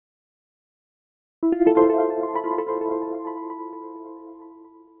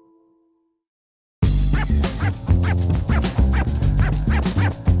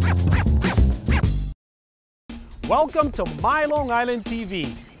Welcome to My Long Island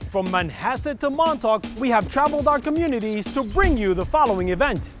TV. From Manhasset to Montauk, we have traveled our communities to bring you the following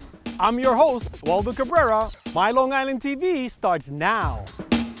events. I'm your host, Waldo Cabrera. My Long Island TV starts now.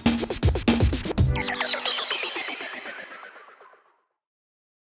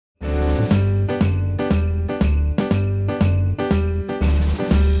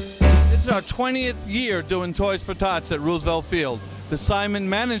 This is our 20th year doing Toys for Tots at Roosevelt Field. The Simon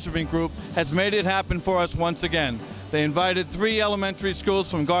Management Group has made it happen for us once again. They invited 3 elementary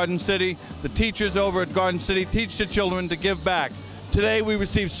schools from Garden City. The teachers over at Garden City teach the children to give back. Today we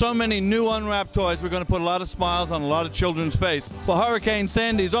received so many new unwrapped toys, we're going to put a lot of smiles on a lot of children's face. Well, Hurricane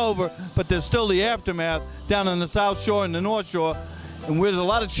Sandy's over, but there's still the aftermath down on the South Shore and the North Shore. And there's a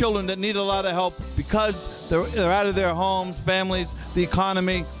lot of children that need a lot of help because they're out of their homes, families, the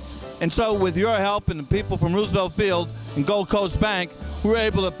economy. And so with your help and the people from Roosevelt Field and Gold Coast Bank, we're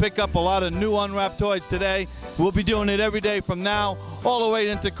able to pick up a lot of new unwrapped toys today. We'll be doing it every day from now all the way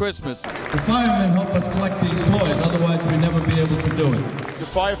into Christmas. The firemen help us collect these toys, otherwise we'd never be able to do it. The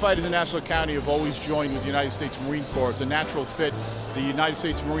firefighters in Nassau County have always joined with the United States Marine Corps. It's a natural fit. The United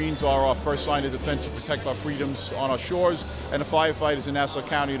States Marines are our first line of defense to protect our freedoms on our shores, and the firefighters in Nassau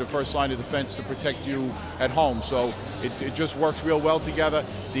County are the first line of defense to protect you at home. So it just works real well together.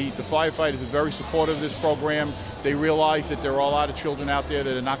 The firefighters are very supportive of this program. They realize that there are a lot of children out there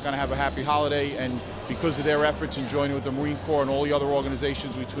that are not going to have a happy holiday, and because of their efforts in joining with the Marine Corps and all the other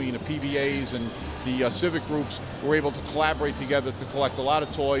organizations between the PBAs and the civic groups, we're able to collaborate together to collect a lot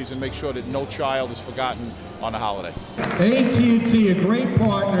of toys and make sure that no child is forgotten on the holiday. AT&T, a great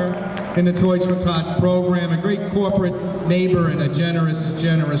partner in the Toys for Tots program, a great corporate neighbor, and a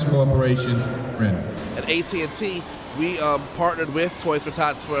generous corporation. At AT&T, we partnered with Toys for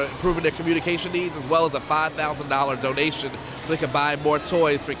Tots for improving their communication needs, as well as a $5,000 donation so they could buy more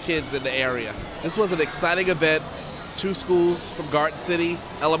toys for kids in the area. This was an exciting event. 2 schools from Garden City,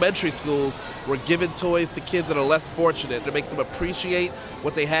 elementary schools, were giving toys to kids that are less fortunate. It makes them appreciate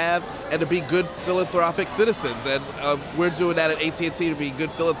what they have and to be good philanthropic citizens. And we're doing that at AT&T to be good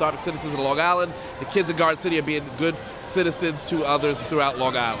philanthropic citizens in Long Island. The kids in Garden City are being good citizens to others throughout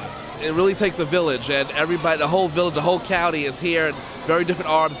Long Island. It really takes a village, and everybody, the whole village, the whole county is here, and very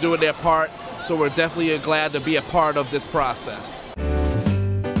different arms doing their part. So we're definitely glad to be a part of this process.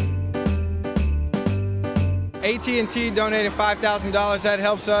 AT&T donated $5,000. That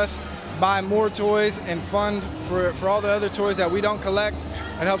helps us buy more toys and fund for all the other toys that we don't collect.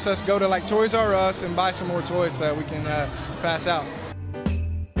 It helps us go to like Toys R Us and buy some more toys so that we can pass out.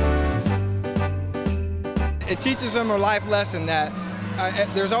 It teaches them a life lesson that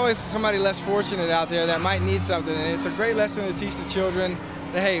there's always somebody less fortunate out there that might need something, and it's a great lesson to teach the children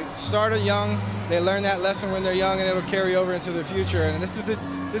that, hey, start young, they learn that lesson when they're young, and it'll carry over into the future. And this is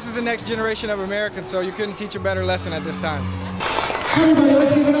the next generation of Americans, so you couldn't teach a better lesson at this time. Everybody,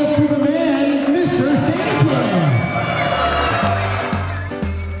 let's give it up for the man, Mr. Santa.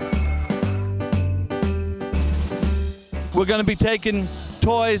 We're going to be taking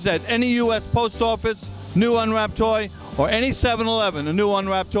toys at any U.S. post office, new unwrapped toy, or any 7-Eleven, a new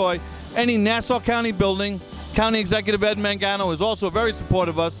unwrapped toy, any Nassau County building. County Executive Ed Mangano is also very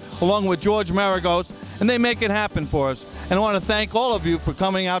supportive of us, along with George Maragos, and they make it happen for us. And I want to thank all of you for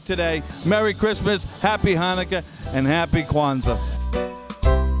coming out today. Merry Christmas, Happy Hanukkah, and Happy Kwanzaa.